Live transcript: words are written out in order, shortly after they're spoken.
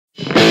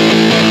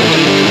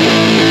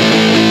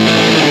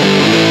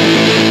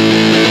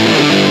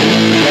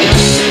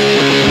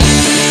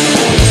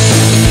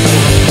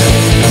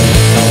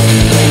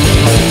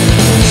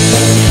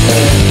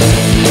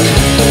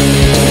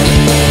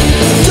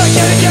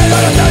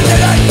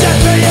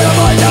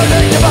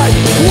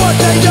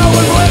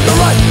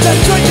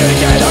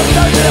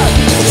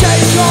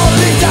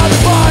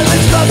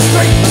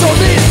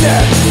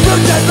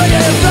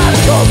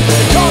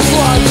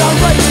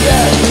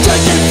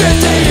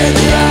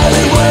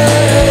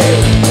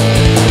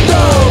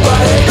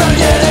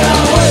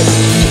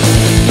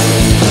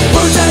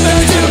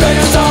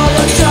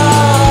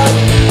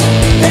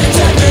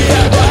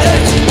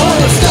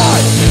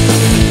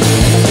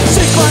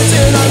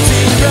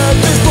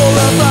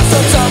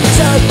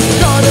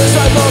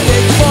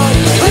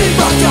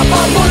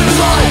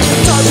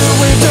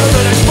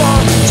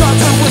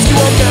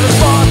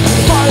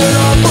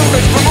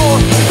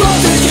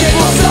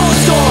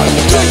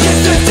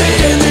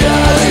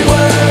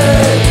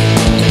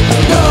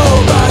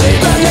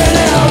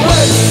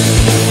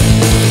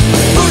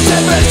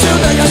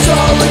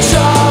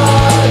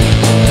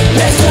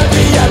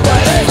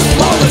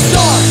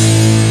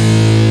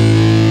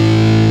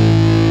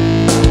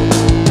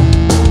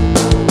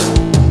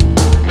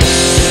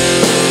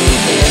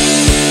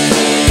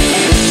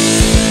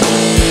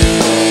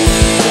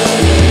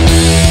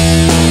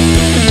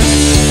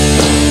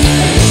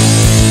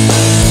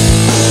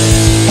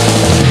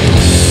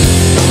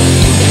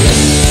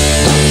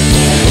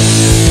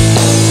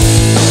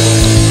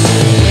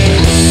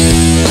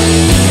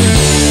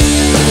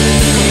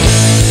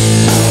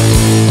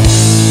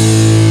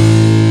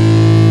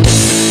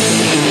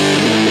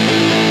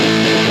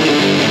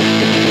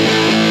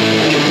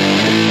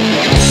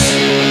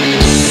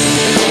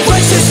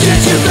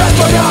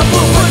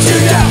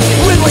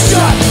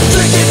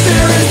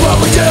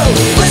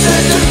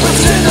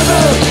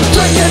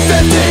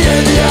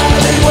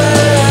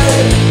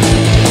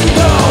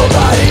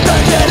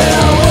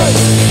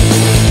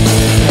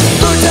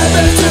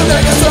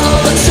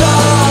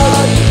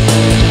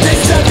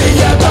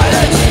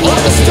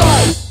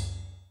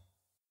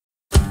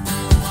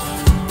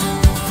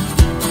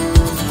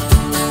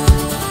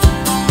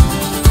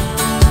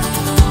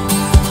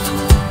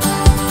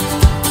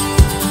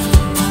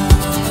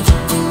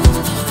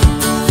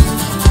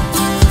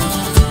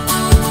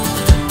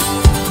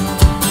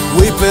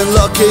been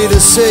lucky to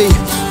see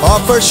our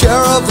fair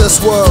share of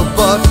this world,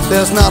 but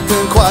there's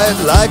nothing quite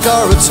like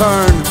our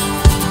return.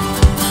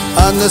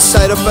 And the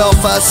sight of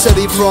Belfast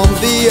City from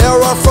the air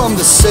or from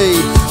the sea,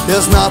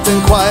 there's nothing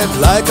quite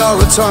like our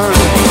return.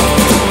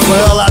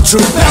 Well, our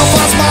true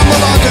Belfast man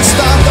will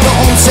understand that the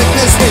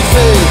homesickness we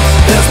feel,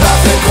 there's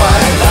nothing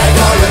quite like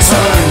our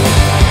return.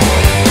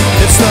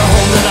 It's the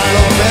home that I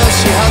love best,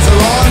 she has her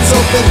arms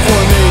open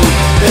for me,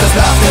 there's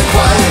nothing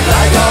quite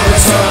like our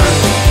return.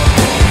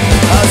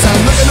 As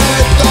I'm looking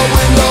out the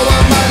window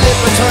of my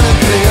late returning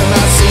plane,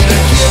 I see the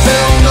Cape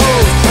Hill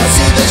nose, I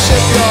see the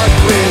shipyard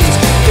breeze.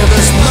 Give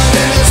this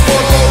mountain its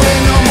full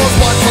rain, almost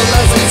watchful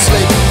as we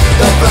sleep.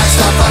 The black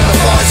stuff and the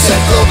fog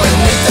set glow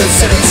beneath the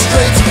city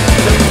streets.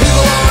 The people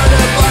are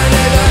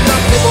divided and the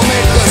people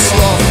make the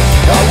slow.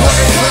 The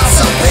working class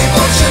of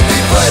people should be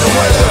proud of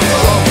where they're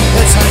from.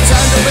 It's high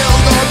time to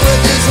build our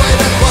bridges right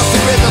across the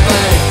Great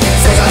Divide.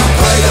 Says I'm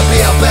proud to be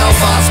a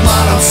Belfast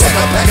man, I'm sick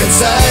of picking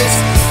sides.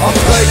 I'm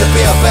proud to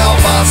be a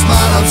Belfast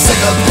man, I'm sick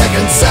of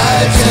picking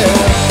sides, yeah.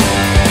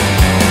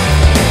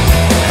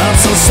 I'm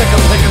so sick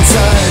of picking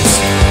sides.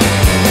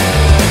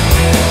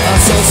 I'm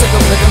so sick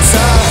of picking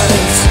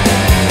sides.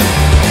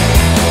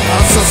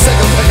 I'm so sick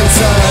of picking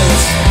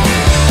sides.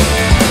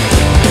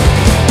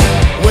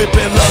 We've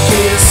been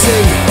lucky to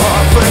see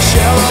our fair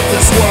share of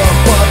this world,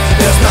 but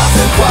there's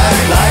nothing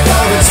quite like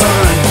our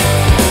return.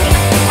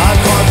 I've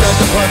carved out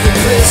the perfect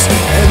place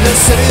in this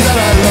city that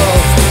I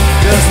love.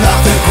 There's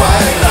nothing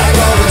quite like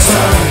our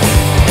return.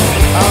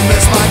 I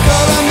miss my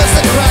girl, I miss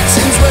the crack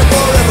scenes we're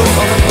forever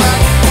coming back.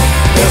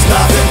 There's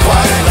nothing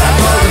quite like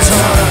our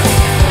return.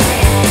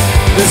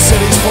 This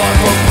city's far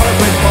from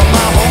perfect, but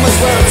my home is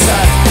where it's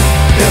at.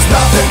 There's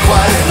nothing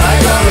quite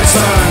like our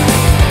return.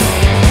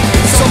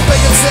 Some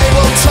bigots they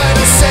will try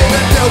to say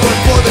that they're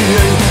worth more than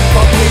you,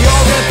 but we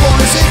all get born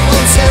as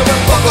equals here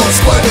with buckles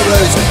square to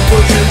lose.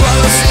 Would you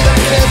rather see the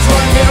kids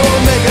run here or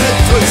making it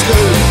through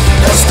school?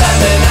 They're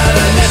standing at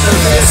an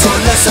interface or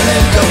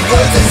listening to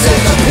words and say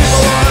the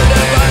people are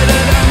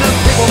divided and the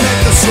people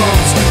make the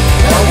slums.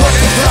 The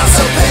working class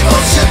of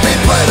people should be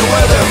proud of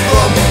where they're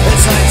from.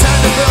 It's high time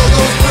to build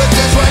those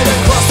bridges right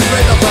across the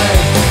Great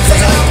Divide.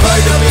 Saying I'm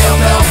proud to be a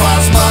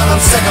Belfast man,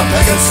 I'm sick of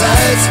picking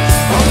sides.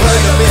 I'm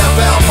proud to be a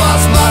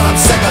Belfast man, I'm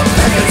sick of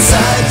picking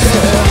sides,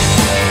 yeah.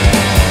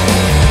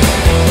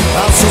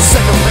 I'm so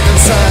sick of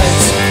picking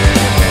sides.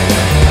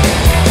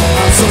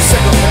 I'm so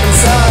sick of picking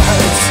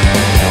sides.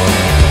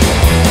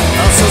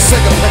 I'm so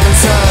sick of picking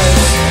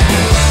sides.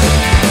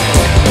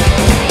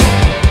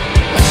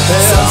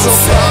 There's a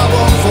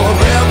problem for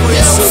every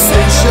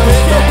solution.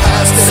 The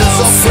past is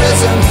a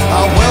prison,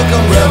 I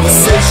welcome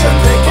revolution.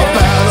 A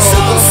battle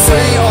to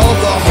free all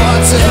the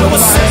hearts and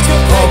minds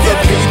of the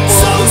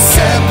people who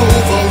can't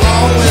move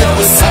along with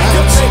the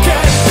times.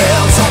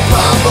 There's a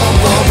problem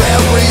for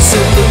every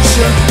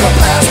solution. The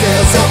past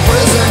is a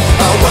prison,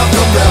 I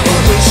welcome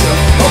revolution.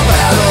 A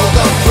battle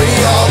to free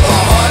all the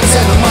hearts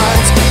and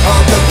minds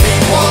of the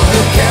people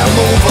who can't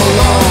move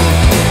along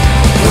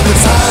with the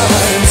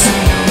times.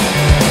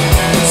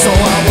 So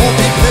I won't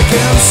be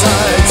picking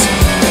sides.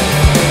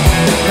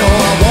 No,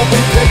 I won't be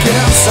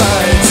picking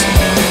sides.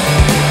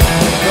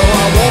 No,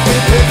 I won't be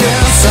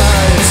picking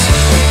sides.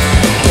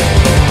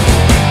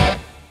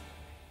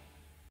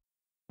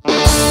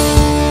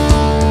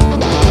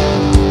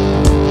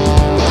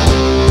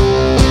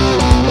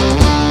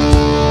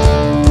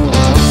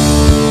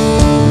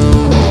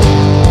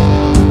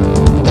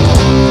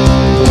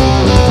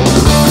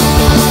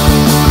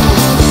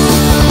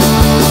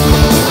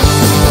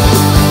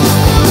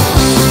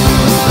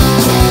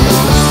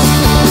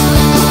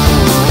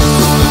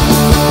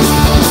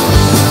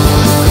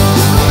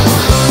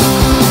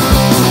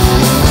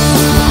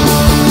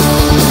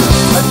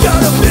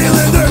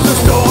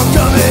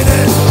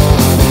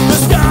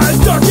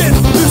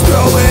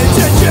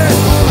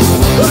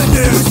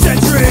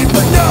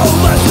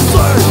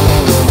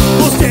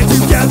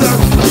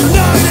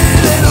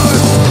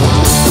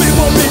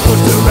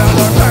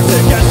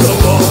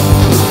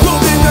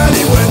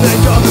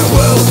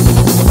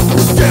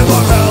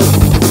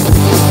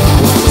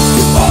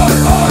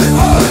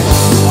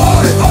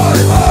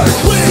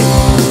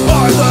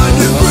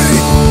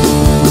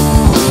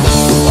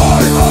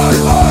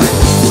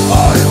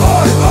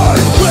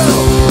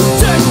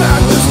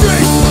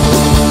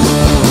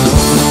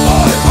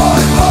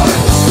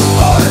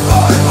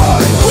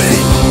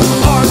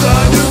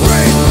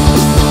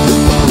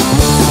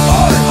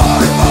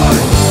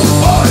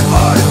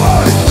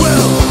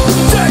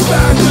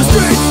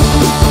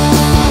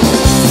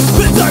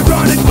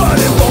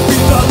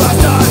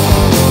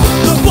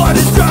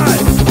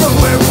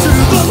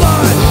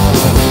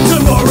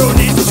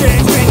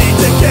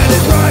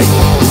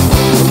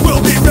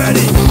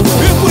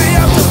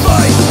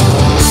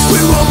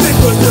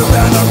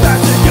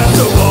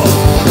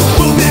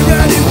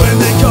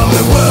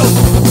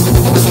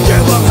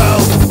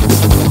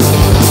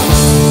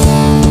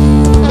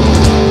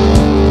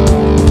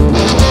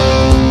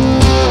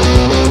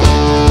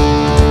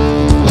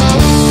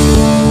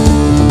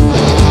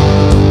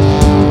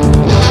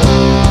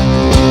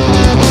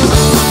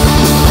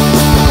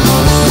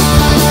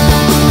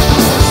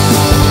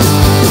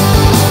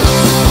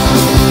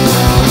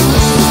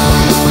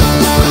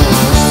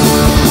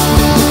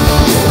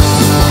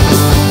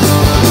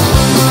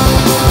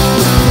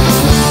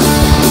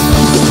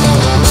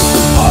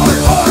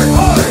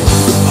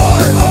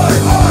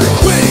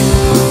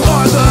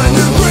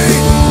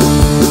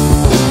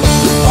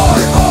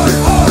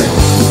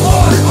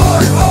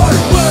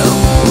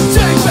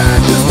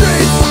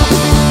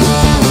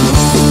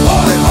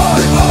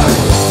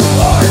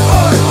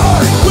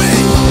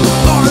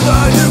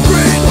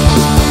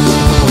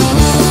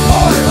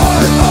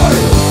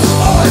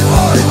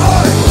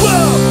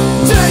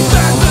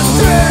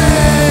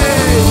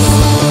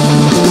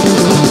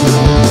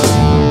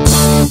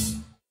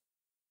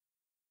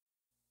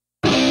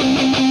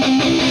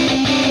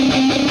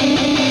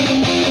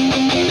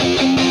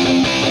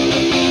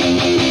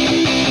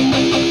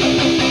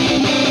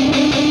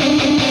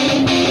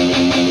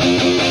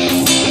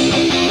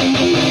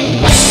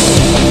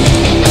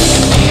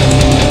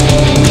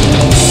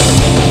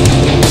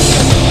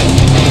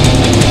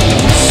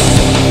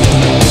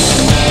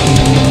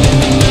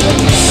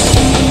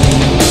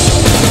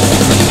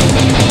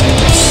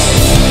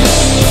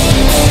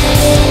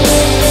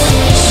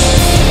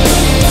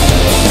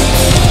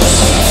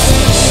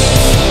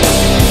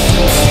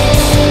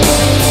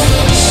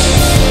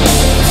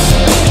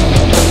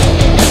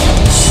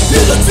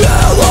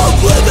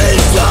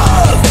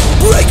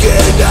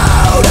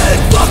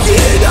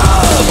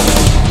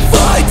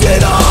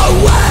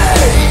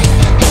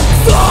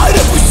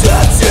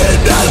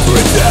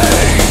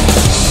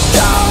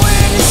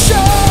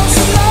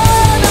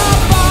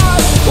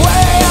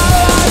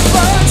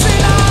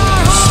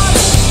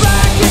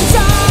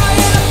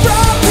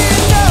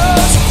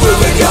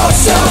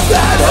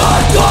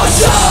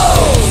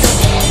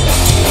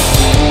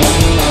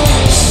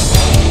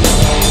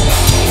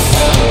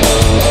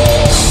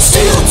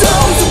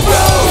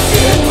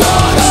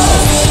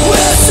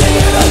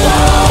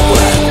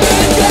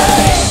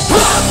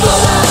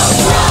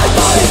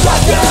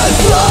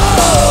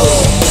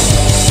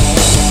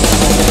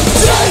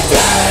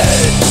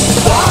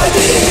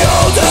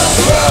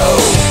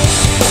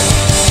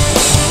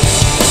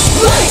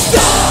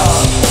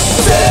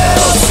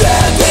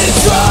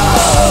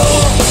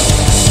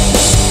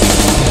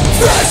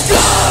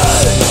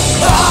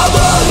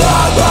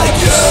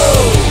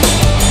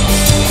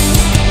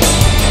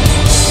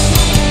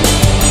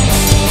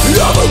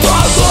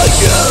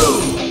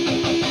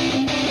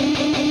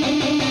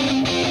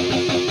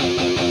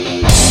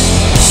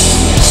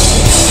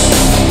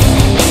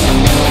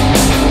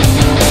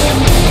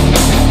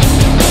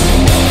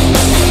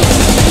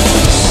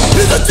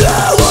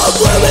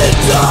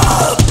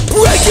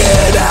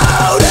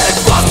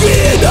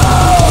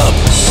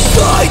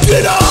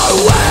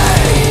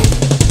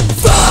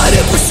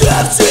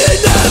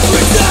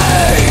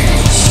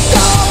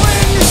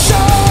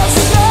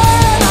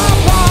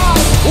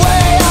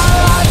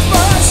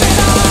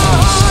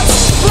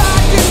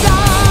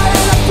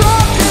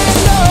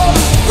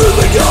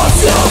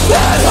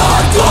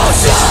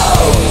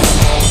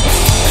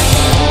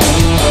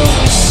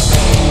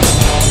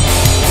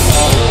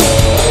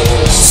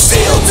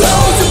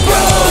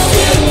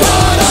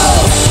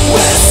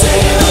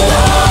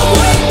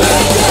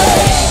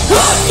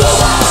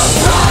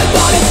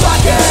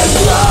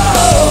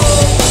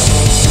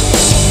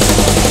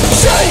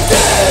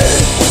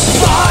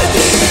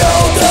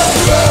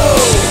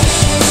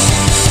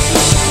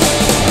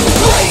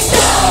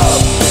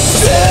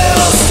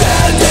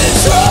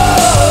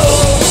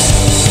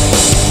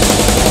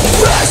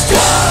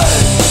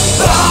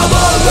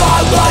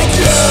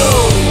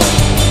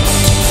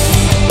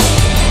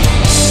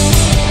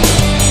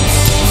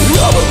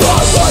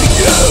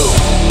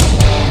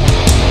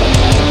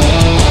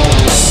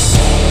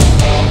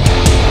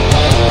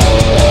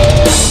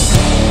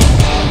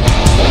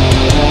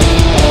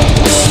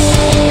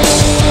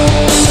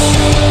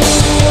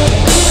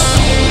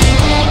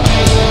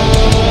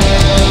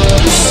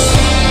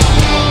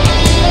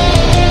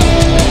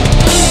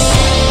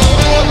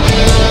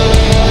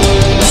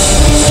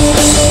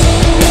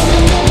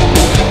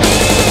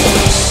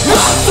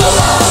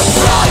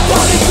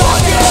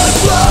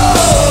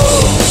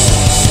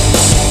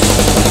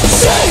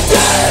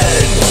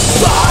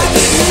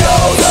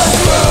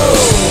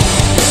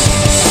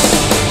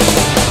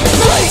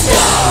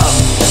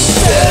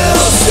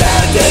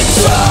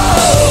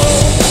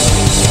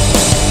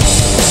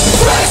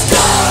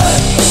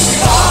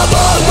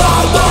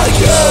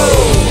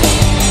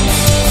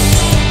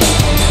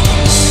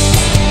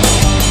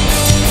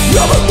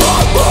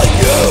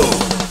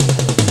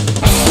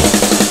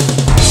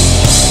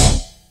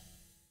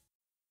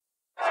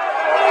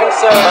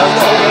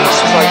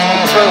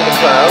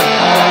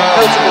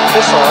 potable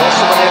missiles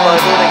from a nearby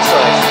building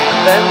site.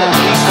 Then the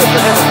police at the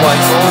head of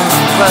Whitehall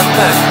ran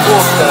back,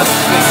 walked down the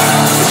street,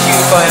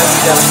 pursued by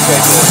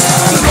anti-demonstrators.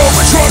 They're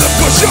always trying to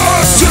push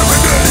us,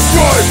 terminating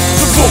crime.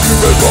 They're fucking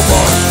with my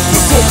mind,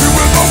 they're fucking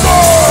with my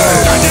mind.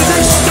 Stand in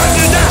this, stand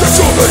in that, that's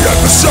all they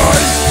ever say.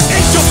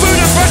 Eat your food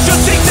and brush your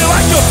teeth, they'll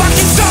act your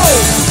fucking soul.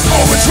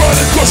 Always trying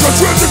to crush our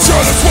dreams and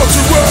tell us what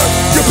to wear.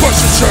 You push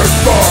us too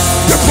far,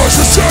 you push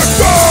us too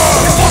far.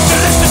 You want to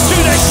listen to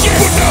their shit,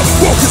 but now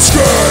they're fucking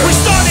scared. we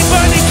started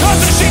burning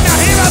cars and shit, now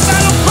hear our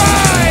battle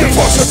cry. You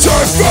push us too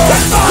far,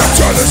 that's fine. you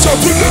tell us how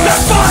to live.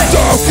 That's fine.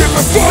 Don't give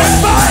a fuck, that's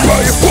fine. by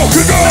your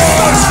fucking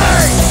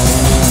eyes.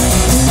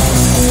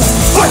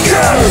 Fuck you!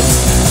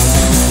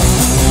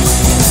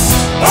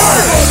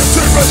 I'm gonna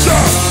take us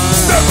out,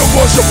 never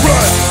was your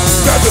friend.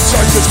 Never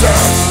take us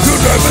down,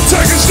 you'll never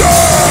take us down.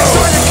 You're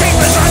trying to keep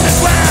us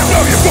underground.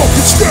 Now you're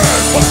fucking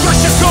scared. We'll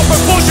crush your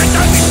corporate bullshit,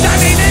 don't be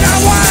standing in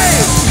our way.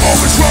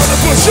 Always trying to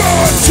push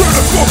on to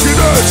the fucking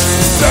edge.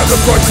 Never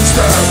break us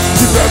down,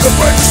 you never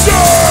break us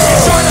down.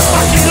 You're trying to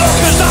fucking lock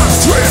us up.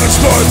 Treating us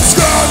like a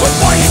scam. We'll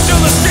fire you to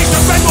the streets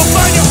and red will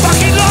burn your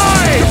fucking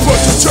life. You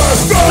push us too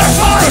far, that's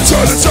fine. you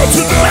turn us up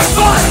to them. That's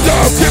fine.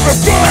 Don't give a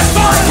fuck, that's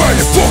fine. by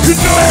your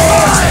fucking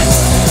eyes.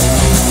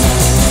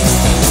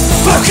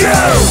 Fuck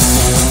you!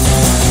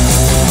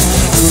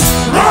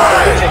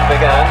 Looting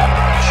began,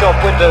 shop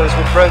windows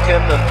were broken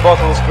and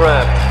bottles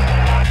grabbed.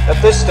 At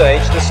this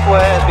stage, the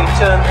square had been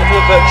turned into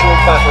a virtual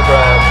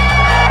battleground.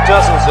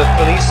 Dozens of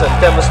police and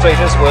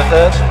demonstrators were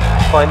hurt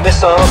by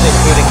missiles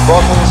including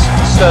bottles,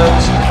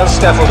 stones and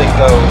scaffolding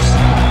poles.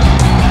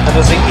 And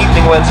as the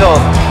evening went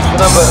on,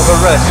 the number of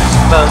arrests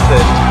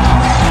mounted.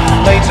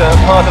 Later,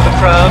 part of the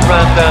crowd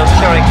ran down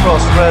Charing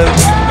Cross Road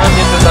and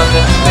into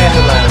London's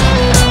Theatreland.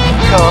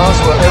 Cars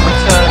were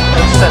overturned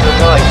and set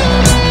alight.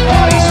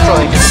 Police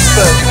trying to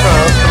disperse the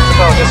crowd from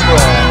Trafalgar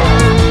Square,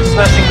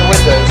 smashing the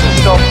windows of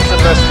shops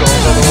and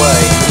restaurants on the way.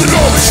 You're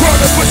always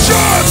trying to push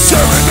on,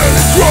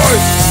 terminating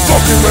crime.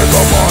 Fucking with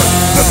my mind,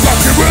 they're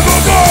fucking with my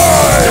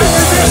mind.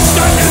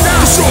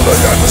 That's all they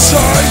ever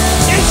say.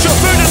 Eat your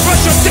food and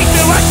brush your teeth,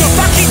 they'll act your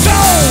fucking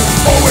soul.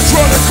 Always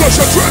trying to crush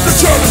our dreams and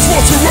tell us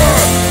what to wear.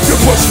 You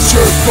push us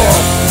too far,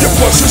 you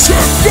push us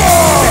too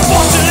far. You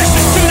want to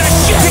listen to that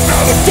shit, but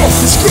now the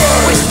fucking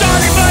scared. we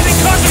started burning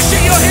cars and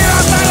shit, you'll hear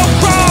our battle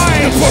cry.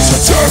 You push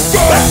us too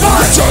far, that's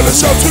fine. you tell us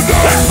how to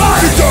live. That's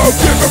fine. You don't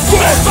give a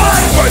fuck, that's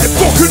fine. by your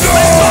fucking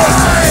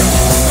eyes.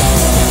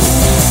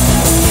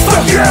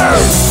 Fuck you!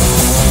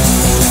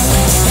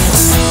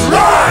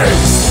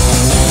 Right!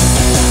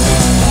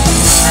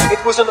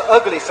 It was an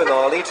ugly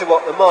finale to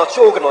what the march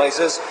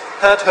organisers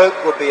had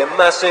hoped would be a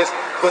massive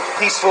but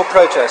peaceful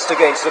protest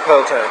against the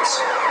poll tax.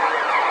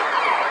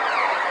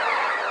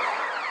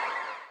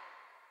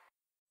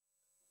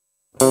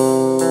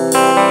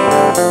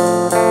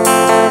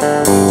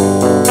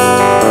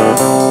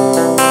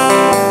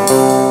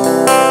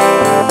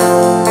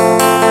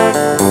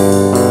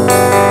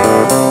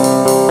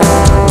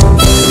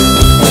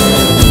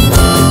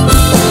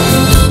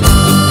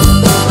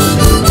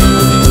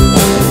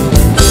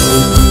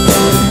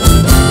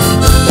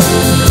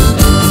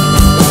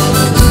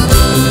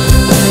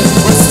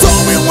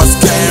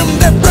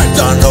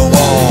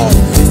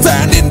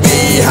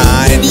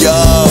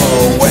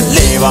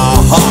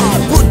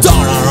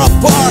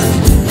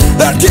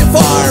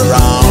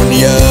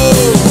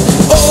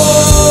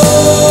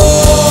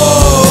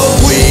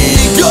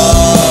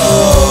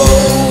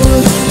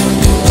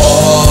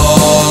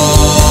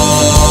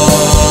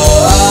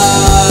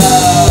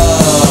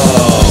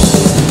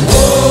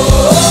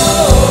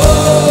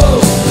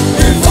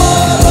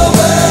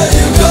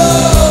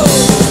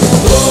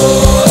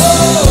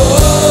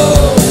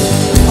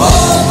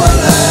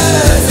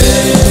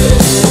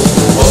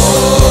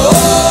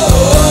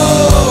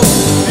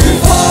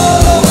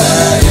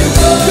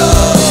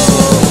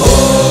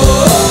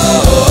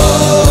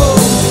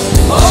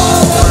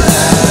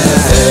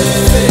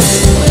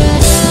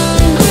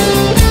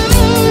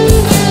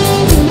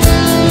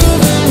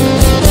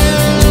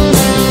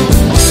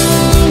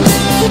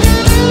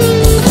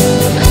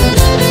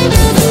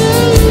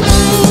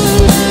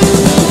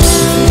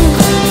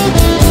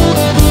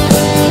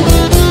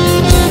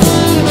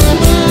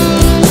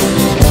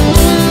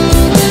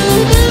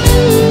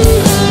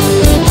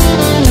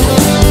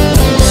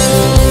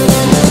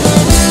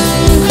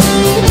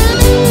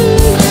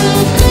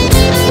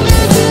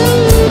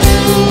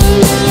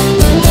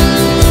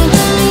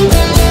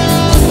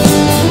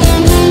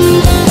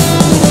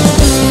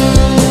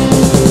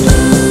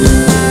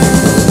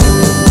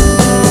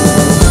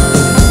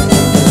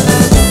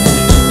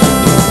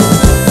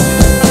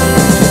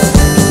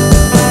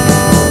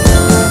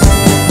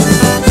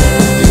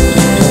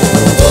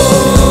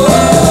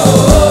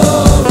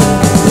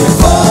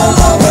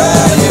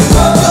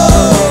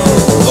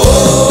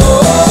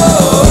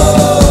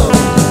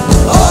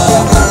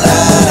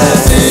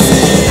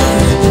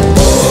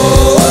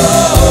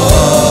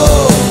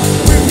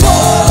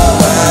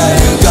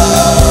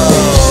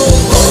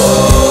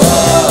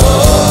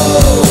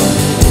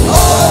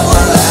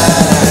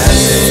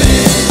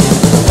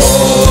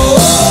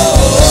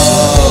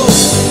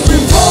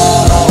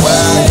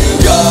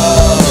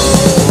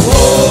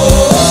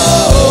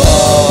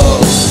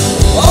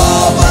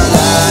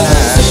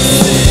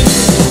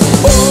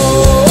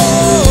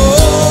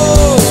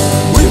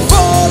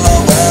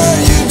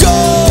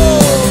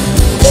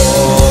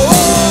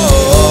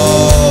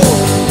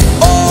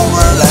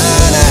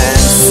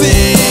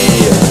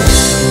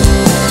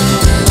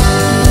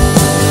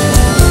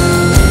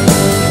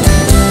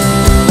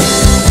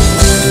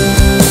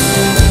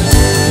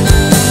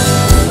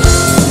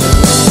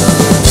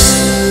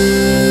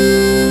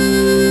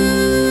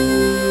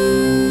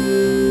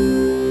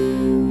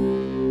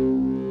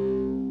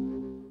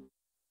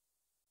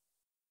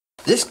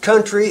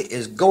 country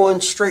is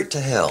going straight to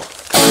hell.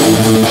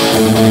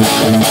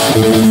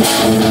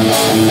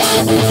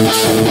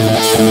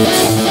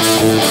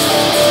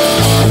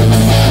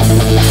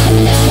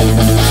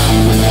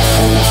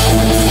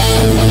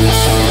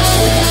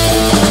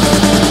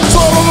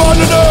 On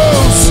the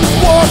news,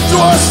 what do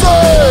I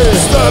say?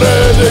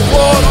 Steady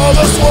decline on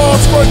this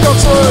world's great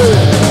country.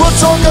 Rich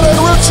are getting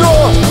richer,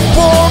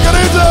 poor are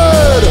getting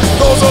dead.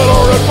 Those that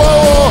are in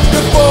power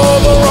get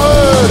further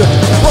ahead.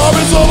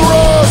 Robbing's on the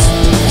rest,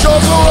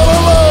 jobs are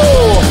running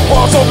low.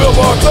 Parts are built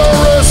by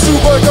terrorists who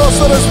make us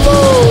that is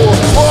low.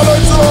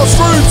 Violence in our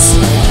streets,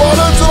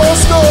 violence in our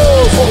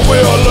schools. What we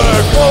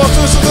elect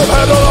politicians that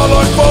handle our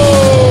like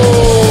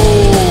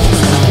foes.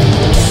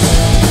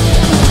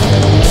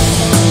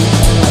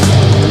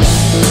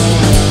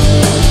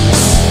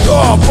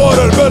 I've fought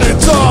it many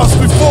times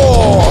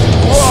before.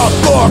 I've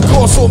thought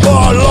course for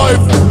my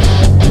life.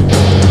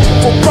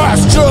 For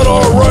past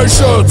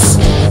generations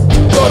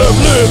that have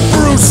lived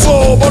through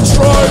so much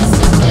strife.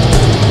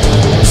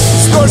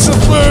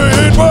 Stations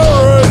being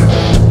buried,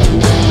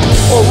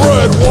 a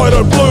red, white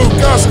and blue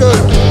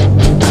casket.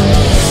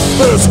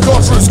 This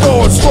country's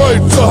going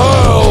straight to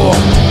hell.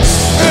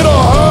 In a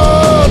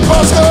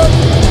handbasket.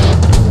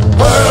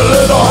 Hell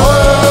in a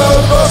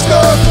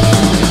handbasket.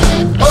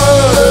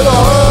 Hell in a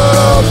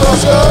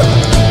handbasket.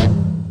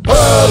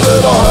 Hell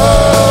in a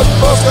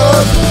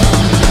handbasket.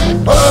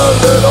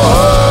 Hell in a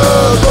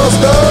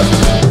handbasket.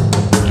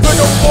 Pick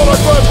up for the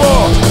paper,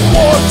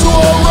 want to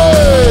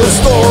erase the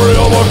story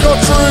of our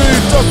country,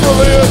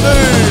 desperately in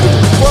need.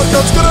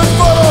 Freshcut's getting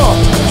better,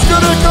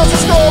 skinny cats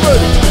are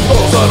starving.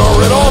 Those that are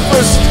in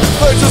office,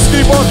 they just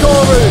keep on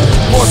carving.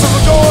 Prices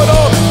are going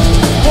up,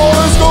 war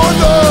is going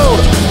down.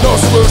 No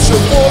solution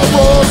for the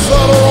problems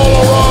that are all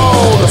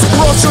around. It's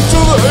corruption to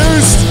the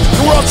east,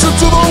 corruption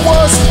to the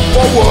west.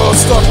 While we're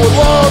stuck with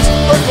lands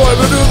that claim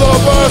to do the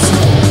best.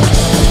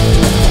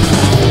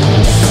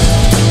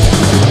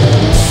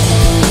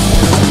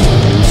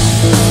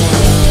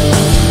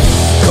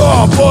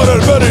 I've fought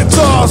it many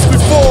times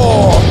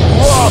before.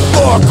 I've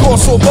thought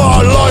course for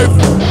my life.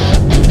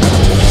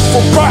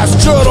 For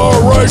past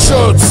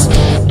generations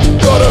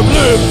that have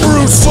lived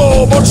through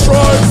so much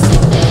strife.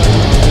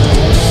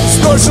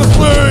 Stations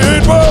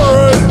being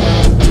buried,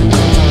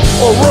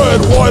 a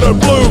red, white and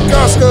blue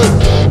casket.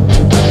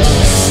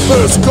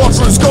 This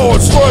country's going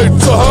straight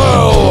to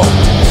hell.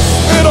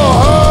 In a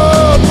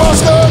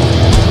handbasket.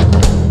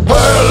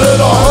 Hell in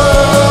a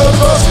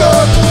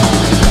handbasket.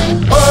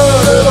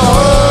 Hell in a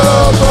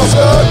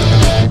handbasket.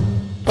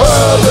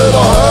 Hell in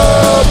a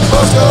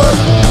handbasket.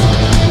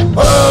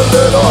 Hell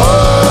in a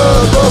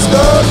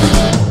handbasket.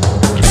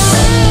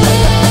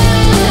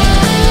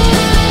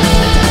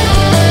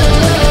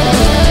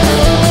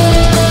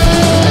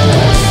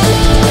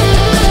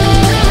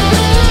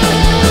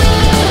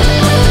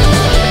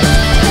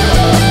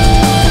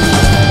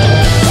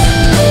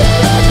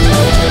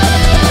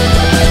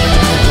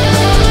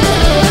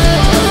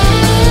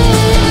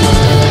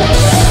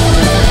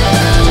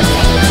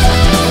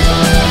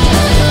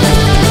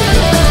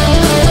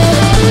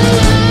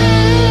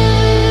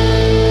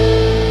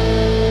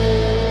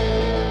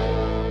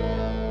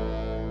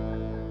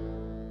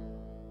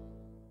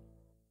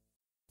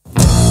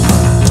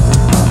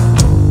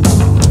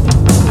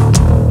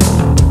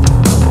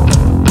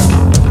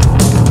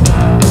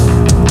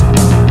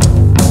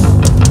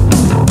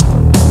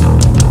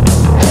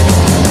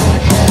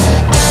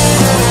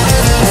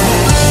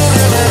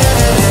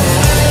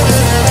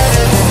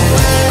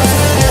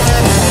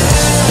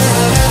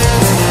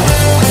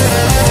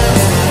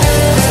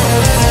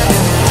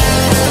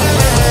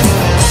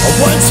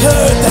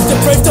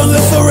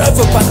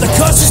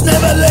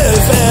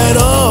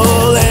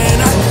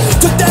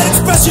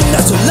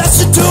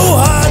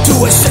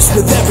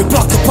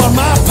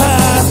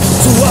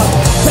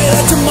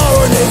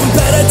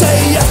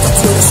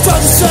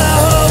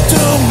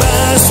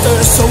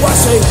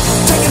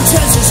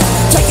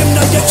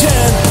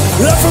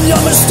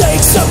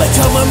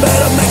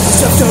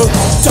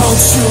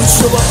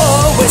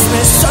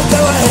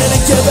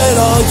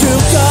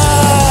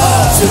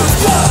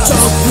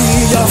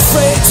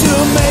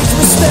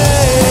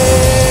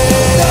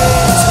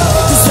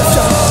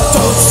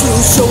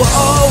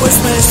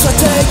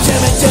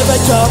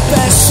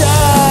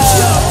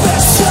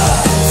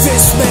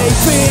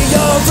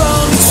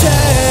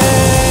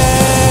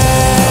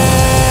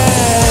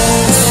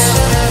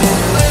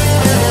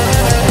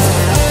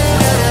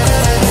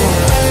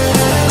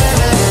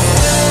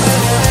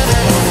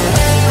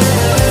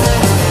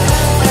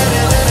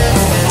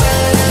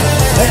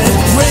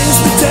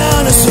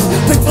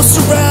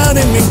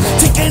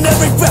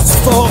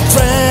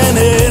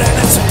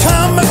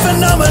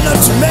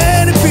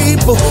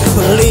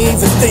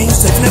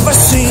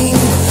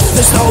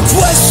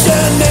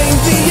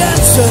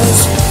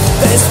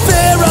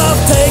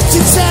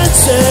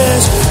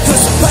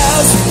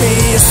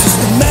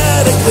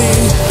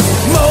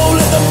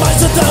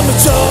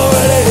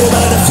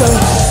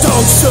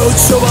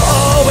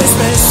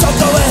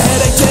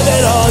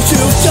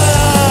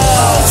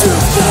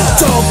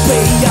 Don't be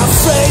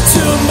afraid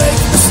to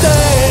make mistakes.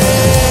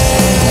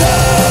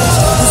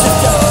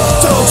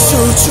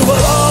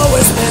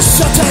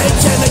 So take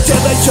and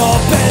give it your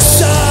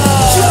best shot.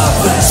 Your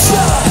best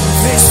shot.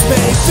 This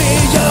may be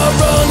your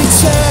only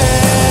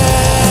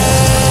chance.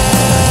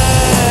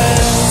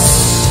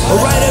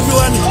 Alright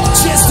everyone,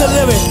 cheers to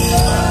living.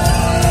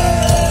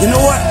 You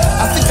know what?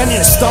 I think I need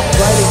to stop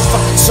writing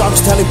fucking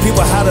songs telling people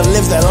how to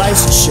live their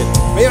lives and shit.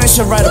 Maybe I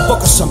should write a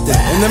book or something.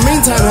 In the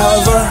meantime,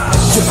 however,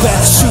 you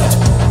better shoot.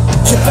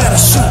 You better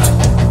shoot.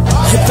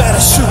 You better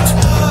shoot.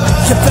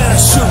 You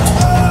better shoot.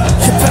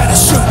 You better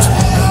shoot.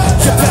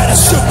 You better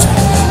shoot.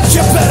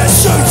 You better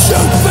shoot. You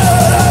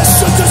better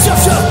shoot. Cause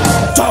if you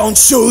don't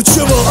shoot,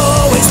 you will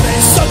always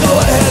miss. So go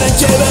ahead and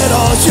give it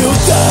all you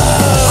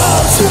got.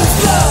 All you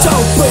got.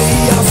 Don't be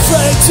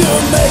afraid to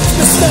make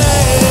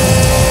mistakes.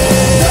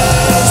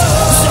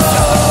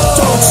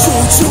 Don't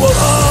shoot, you will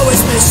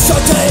always miss. So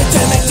take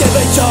and give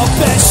it your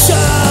best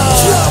shot.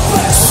 Your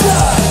best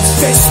shot.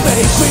 This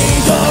may be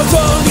your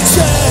only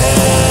chance.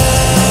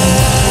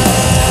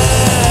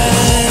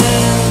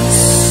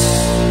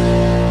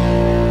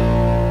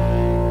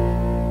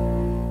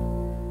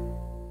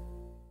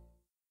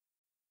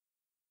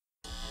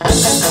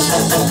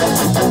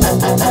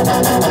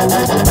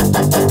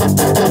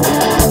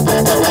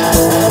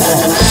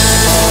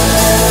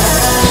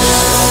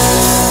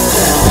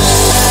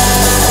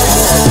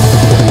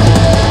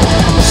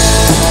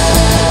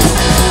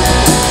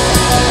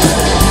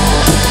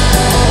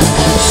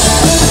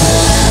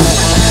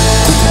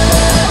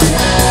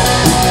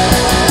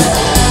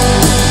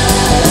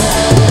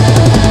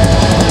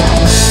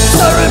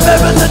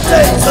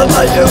 Of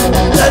my youth,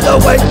 there's a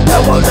weight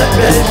that won't let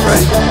me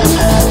free.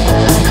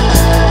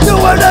 You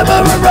were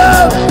never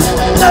around,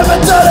 never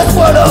thought it's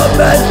what a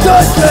man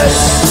could be.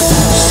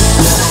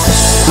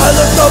 I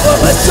looked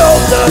over my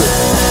shoulder,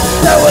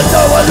 there was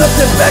no one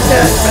looking back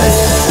at me.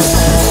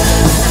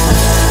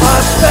 I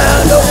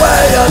found a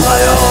way on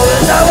my own,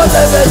 and now I'm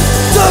living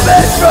to be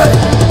free.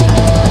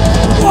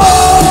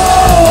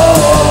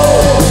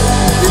 Whoa,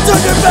 you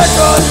took it back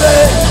on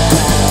me.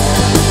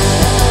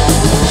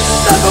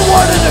 Never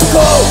wanted to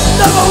go,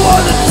 never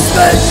wanted to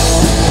stay.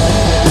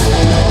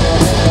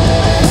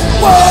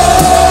 Whoa,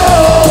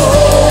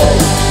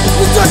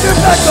 you took it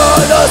back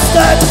on us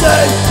that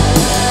day.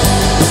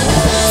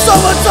 So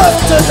much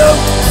left to do,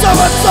 so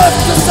much left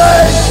to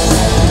say.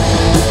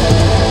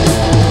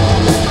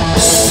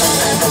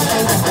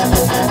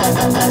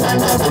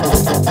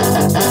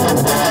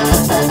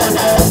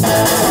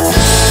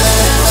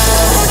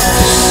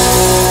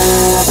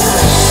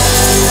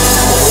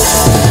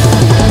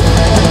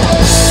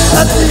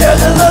 At the end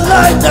of the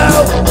line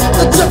now,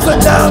 the chips are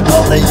down,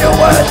 only you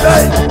and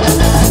me.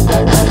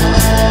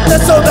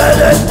 There's so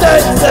many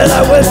things that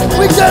I wish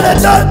we could have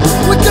done,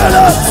 we could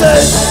have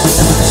seen.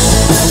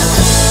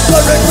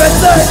 But regrets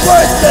ain't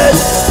worth it,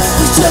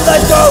 we should let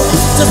go,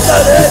 just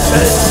let it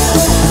be.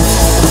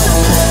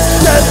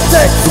 Death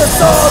takes us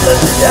all in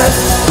the end,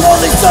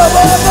 only some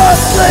of us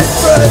sleep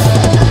free.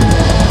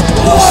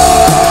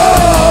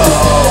 Whoa,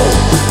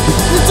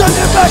 you took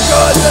it back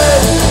on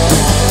me.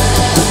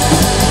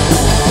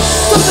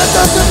 From the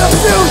dust of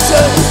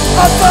confusion,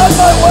 I found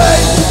my way.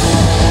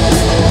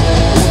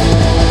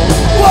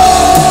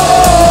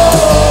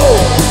 Whoa!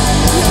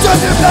 You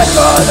turned your back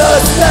on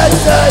us that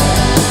day.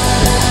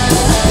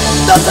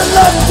 Nothing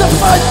left to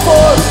fight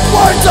for,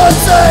 words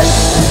unsaid.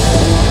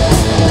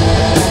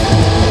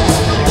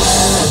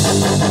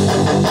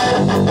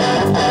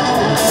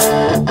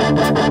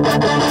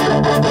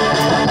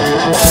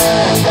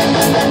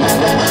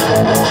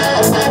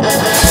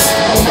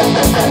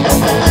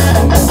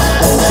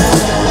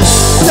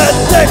 That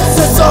takes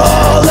us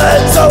all,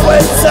 and so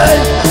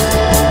insane.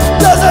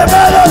 Doesn't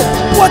matter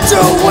what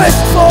you wish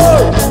for,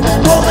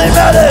 only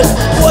matters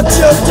what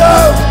you do.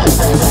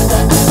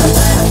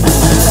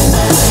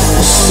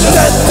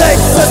 That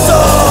takes us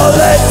all,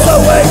 and so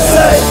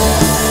insane.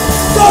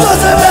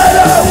 Doesn't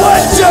matter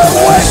what you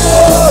wish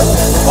for,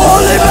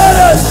 only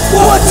matters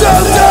what you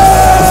do.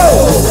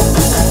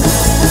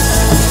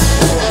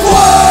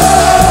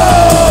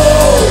 Whoa!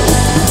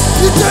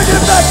 You turn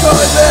your back on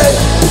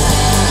me.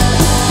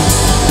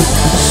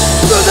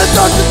 Through the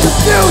dark and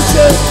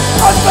confusion,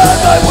 I found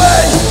my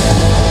way.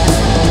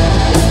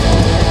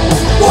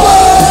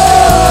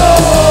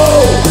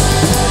 Whoa!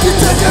 You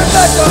turned your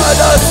back on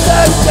us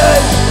that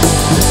day.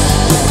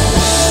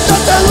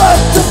 Nothing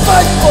left to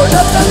fight for,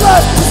 nothing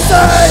left to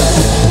say.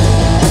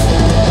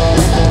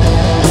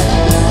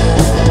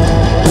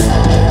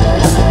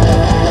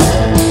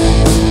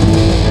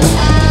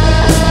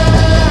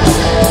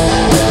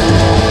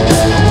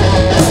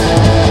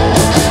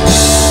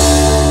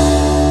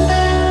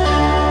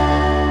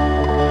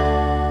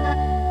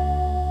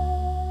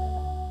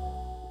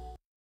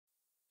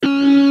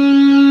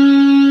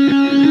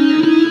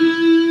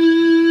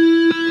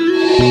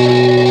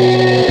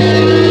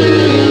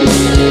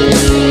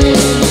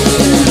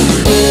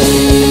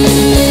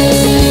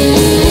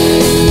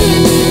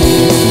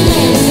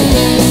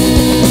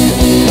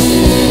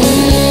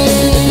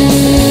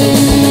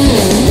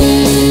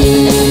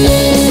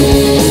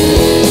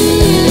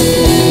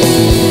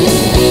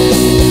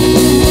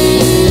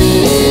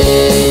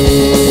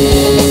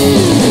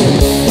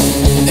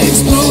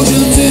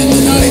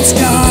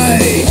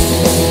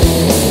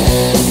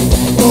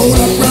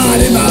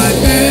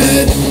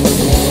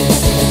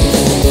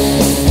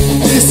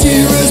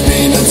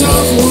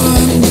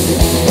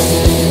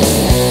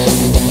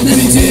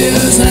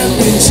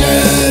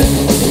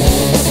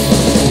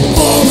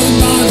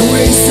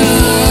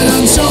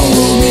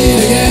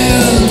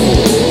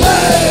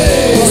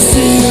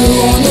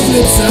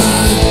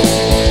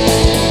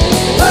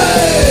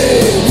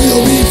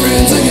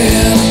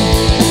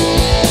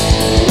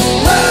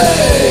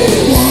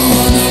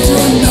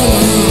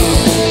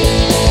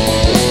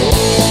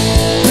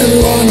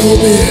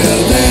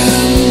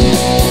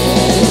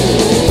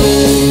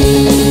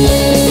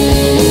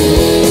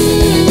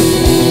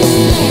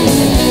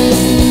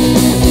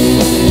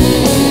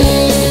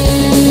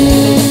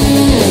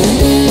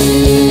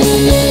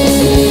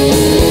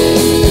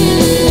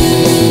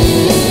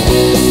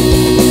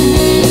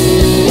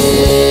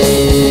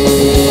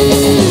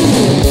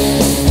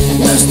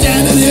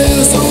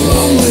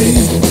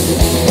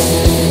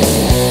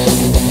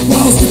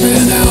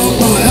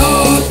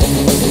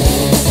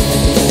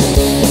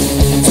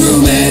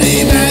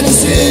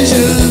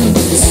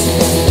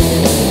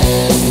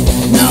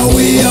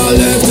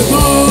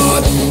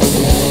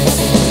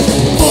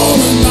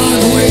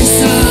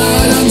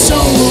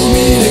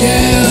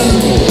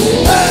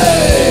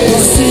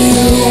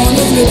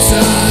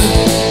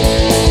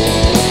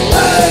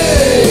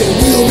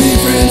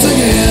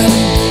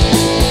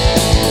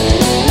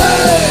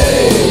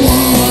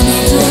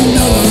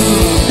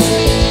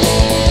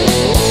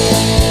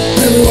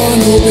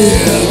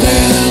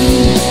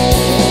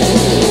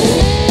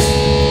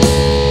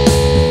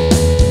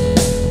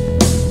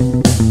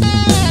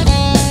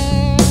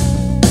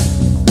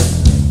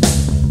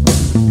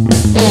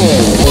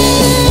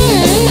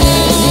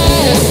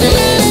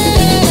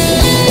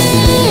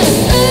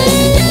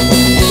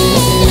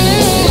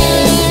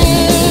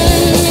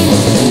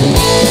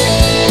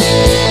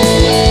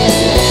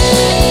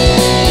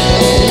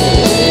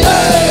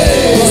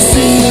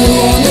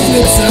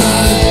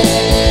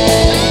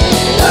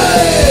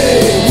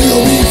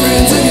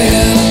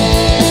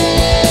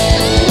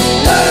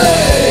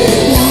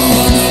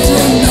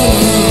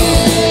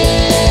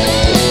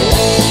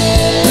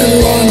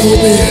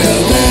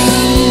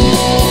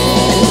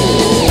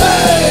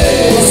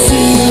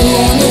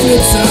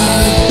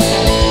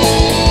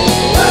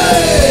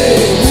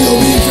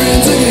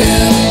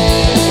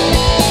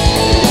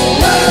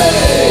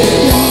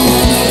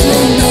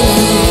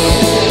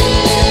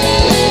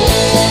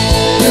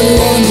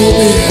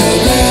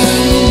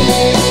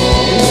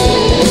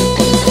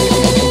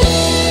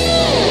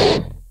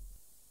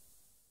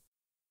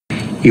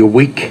 You're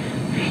weak,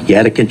 you're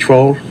out of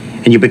control,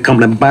 and you become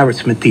an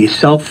embarrassment to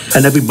yourself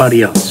and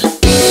everybody else.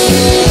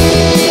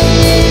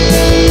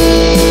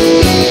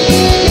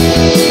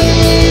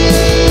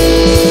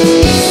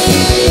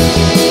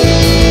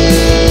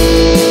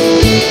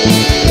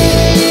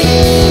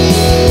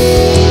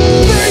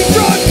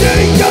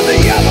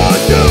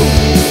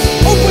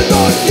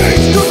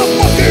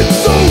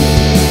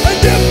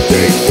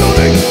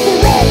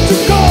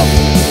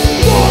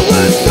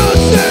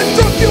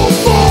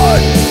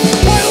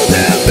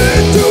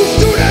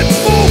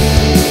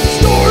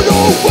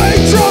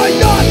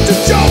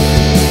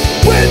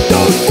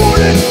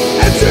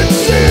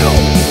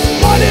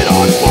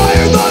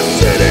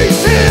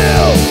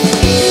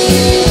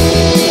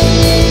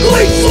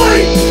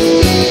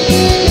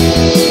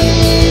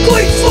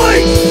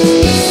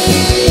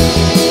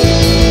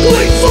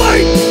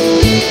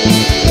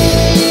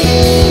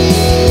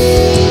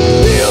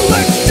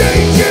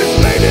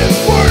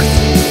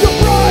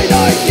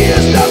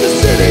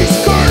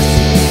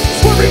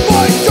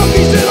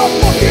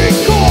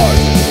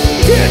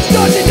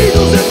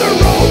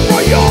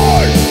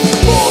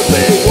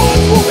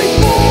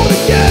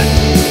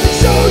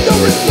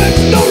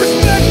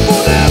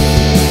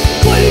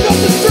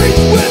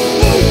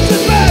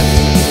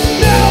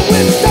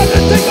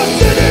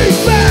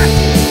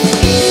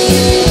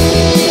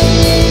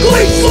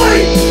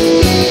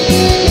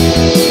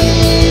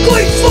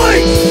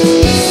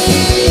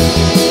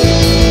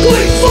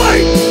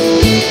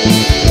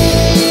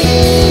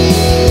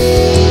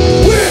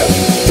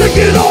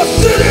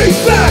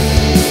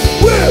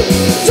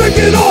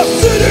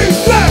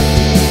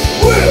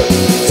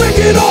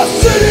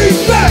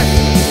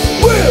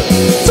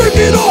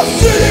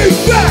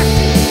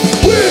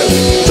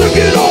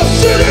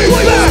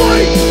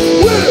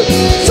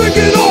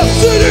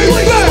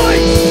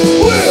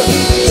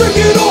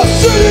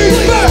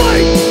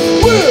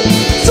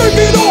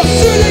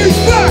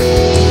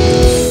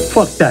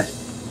 Fuck that.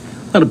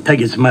 Let him take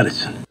his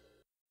medicine.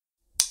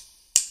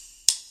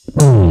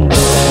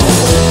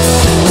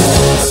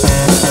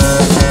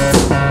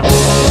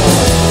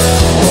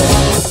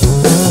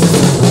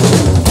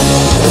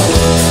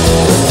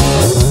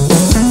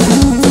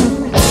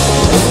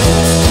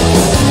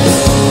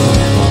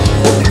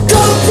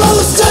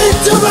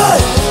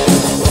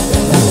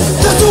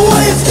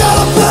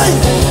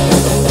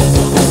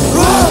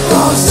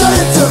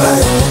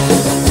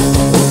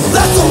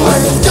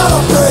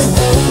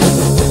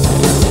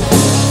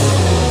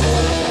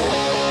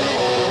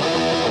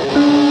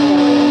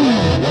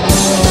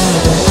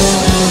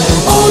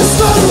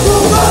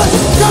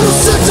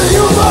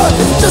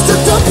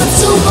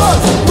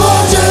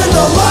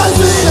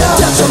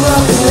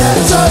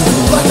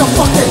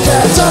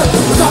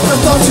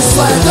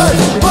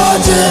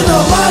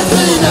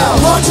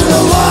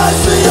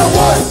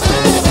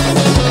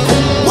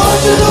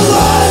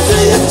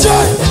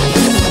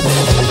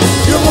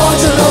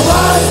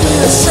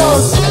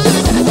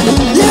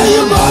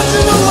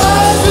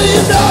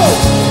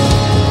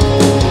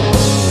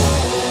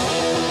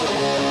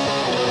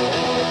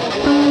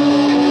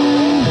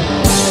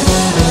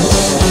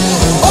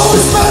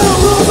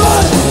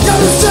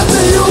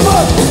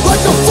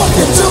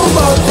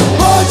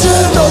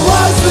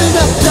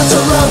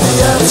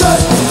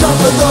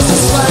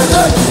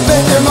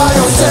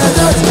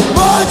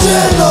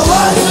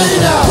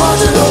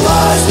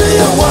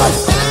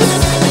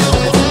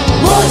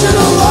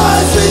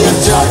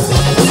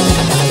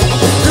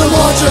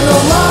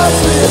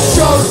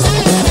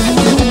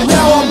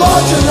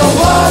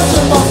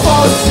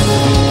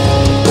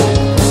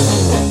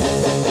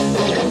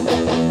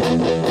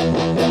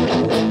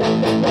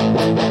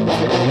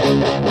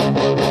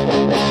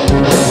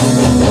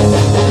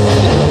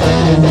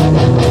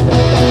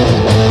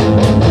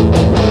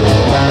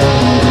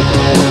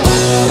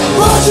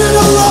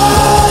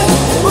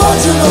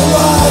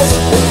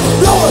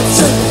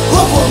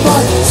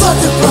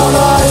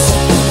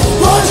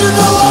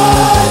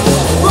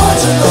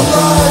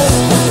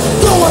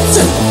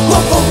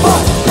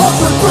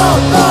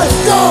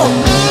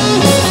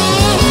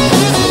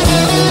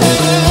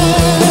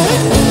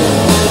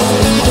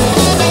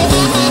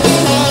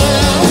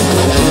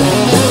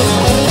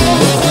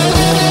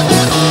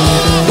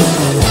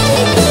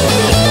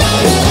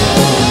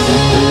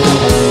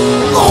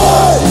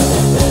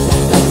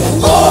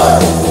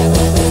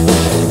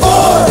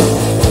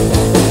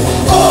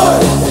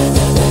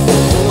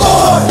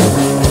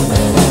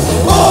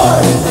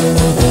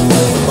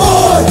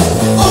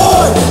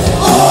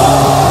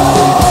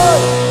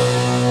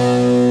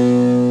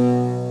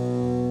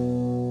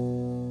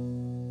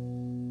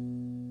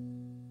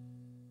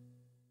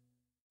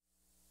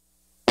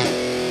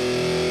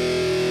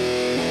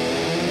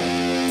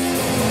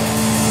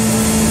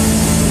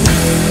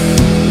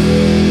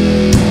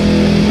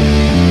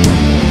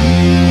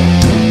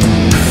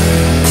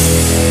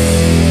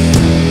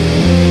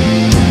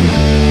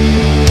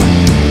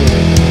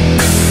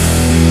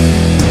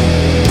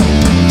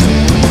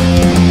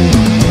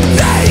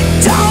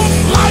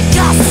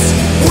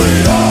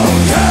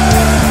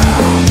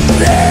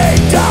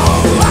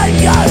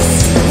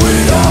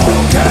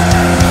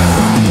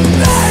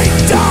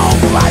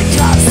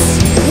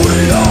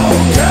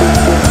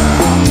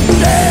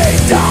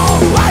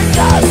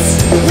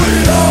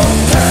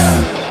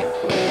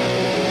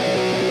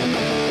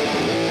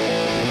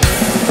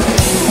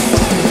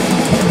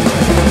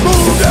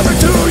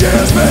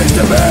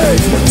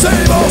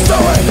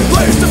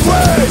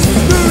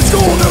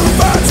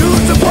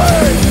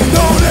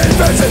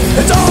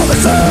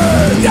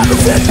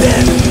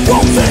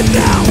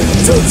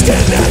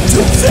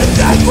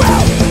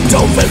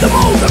 in the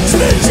mold of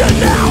vision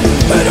now.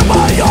 Into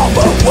my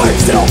armor, we're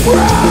still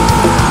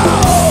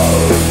proud.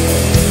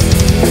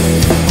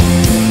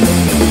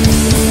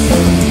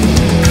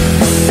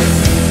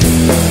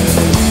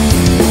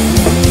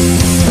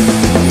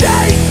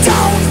 They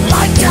don't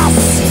like us.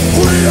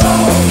 We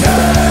don't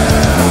care.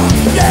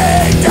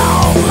 They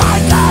don't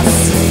like us.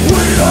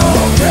 We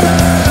don't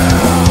care.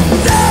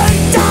 They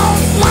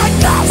don't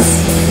like us.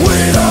 We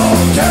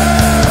don't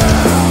care.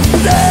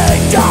 They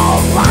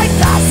don't like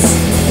us.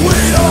 We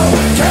don't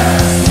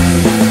care.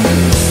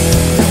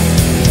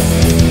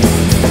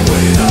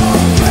 We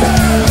don't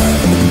care.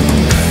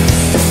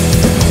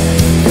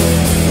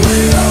 We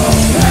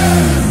don't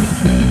care.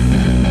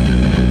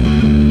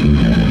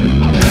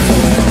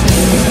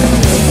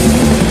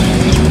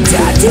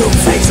 Tattoo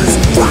faces,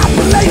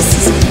 proper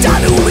laces,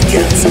 done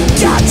hooligans,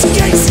 gotcha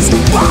cases,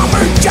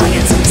 bomber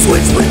giants,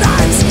 switch with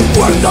knives.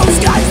 We're those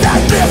guys that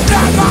live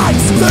their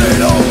lives. They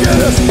don't get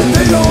us,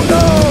 they don't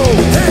know.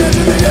 Hands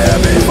in the air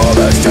before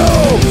the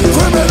show.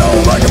 Criminal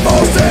like a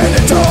ball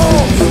standing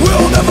tall.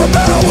 We'll never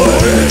bow,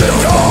 we'll hit the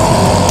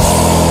call.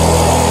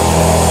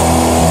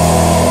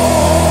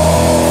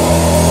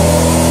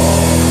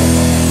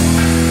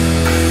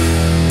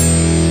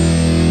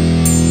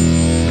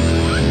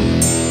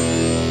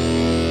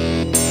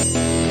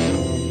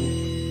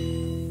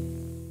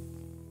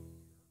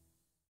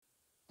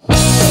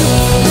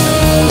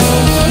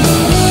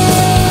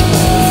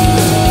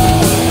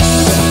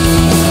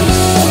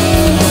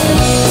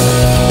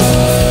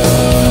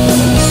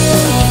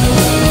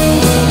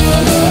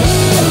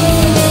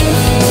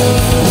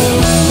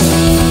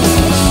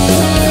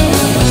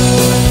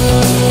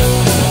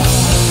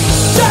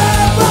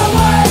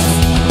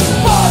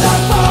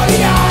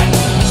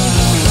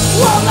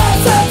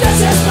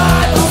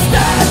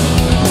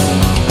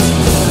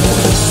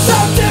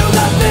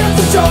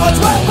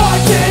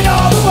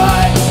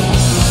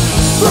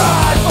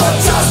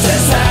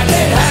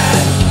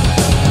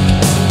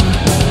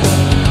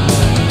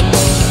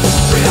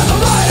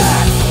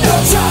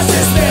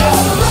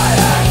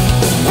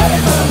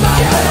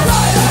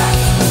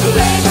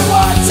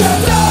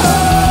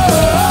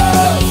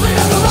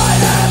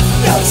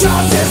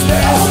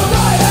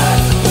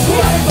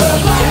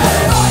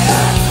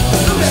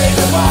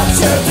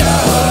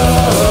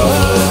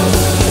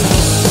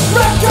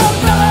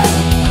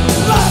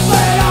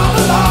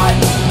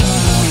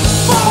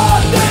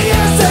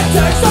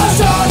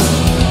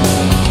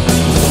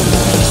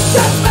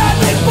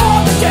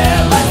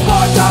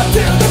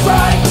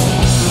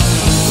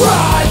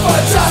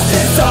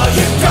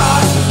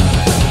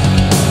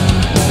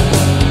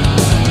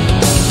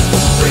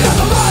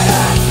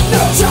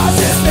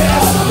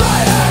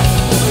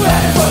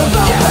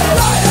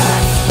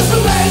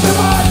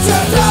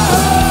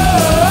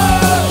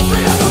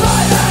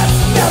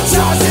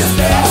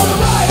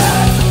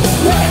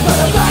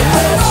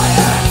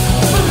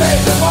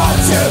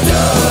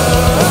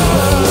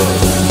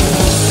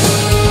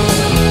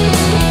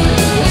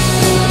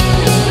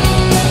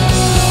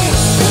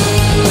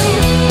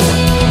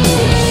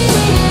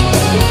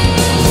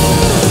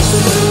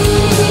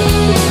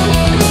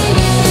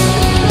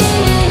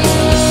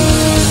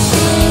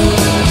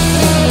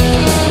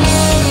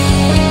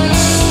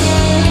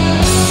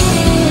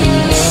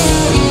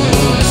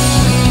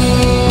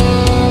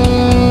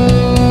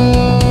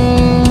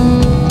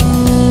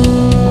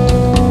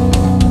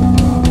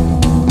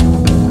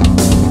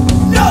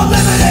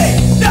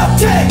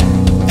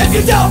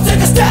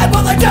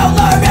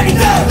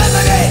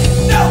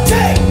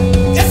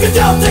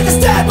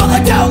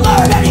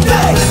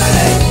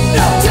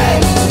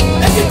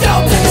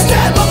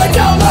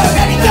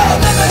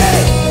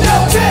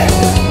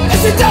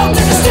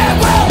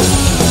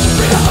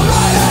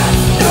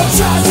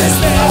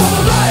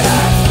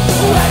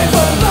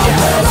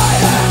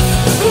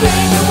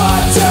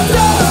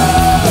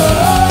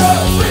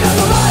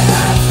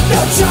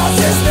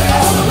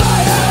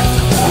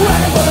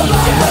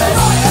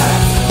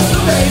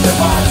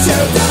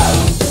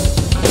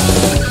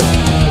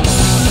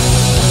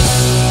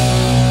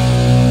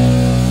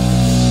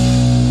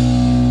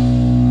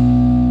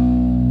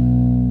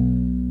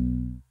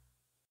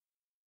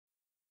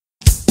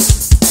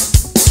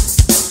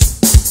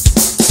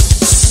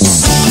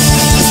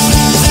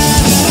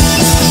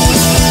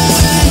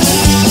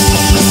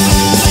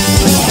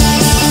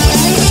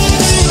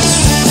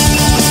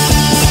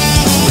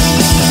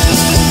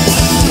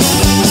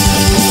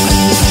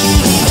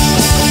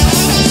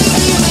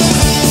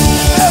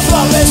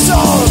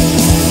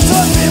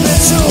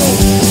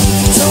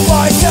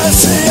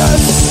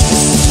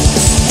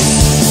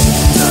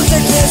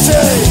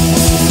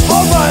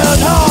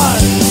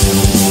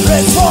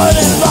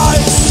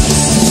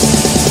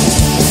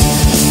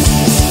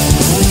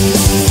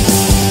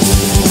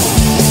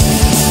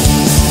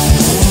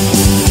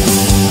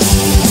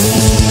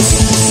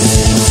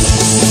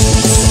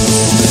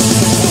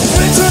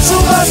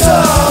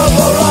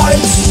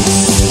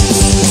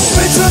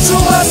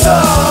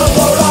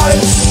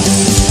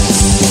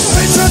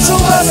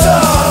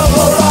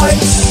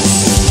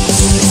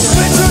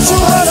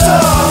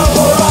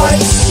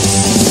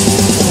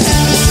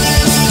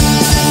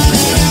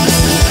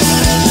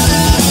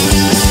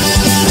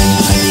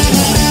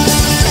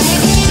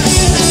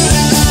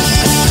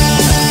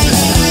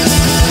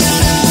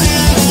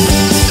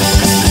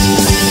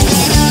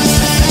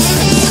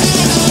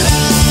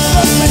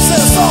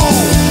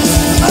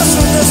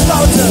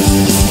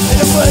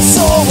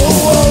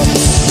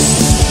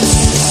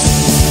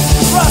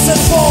 and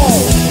fall.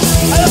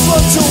 I don't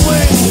want to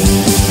win,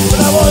 but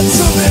I want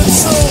to be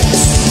true.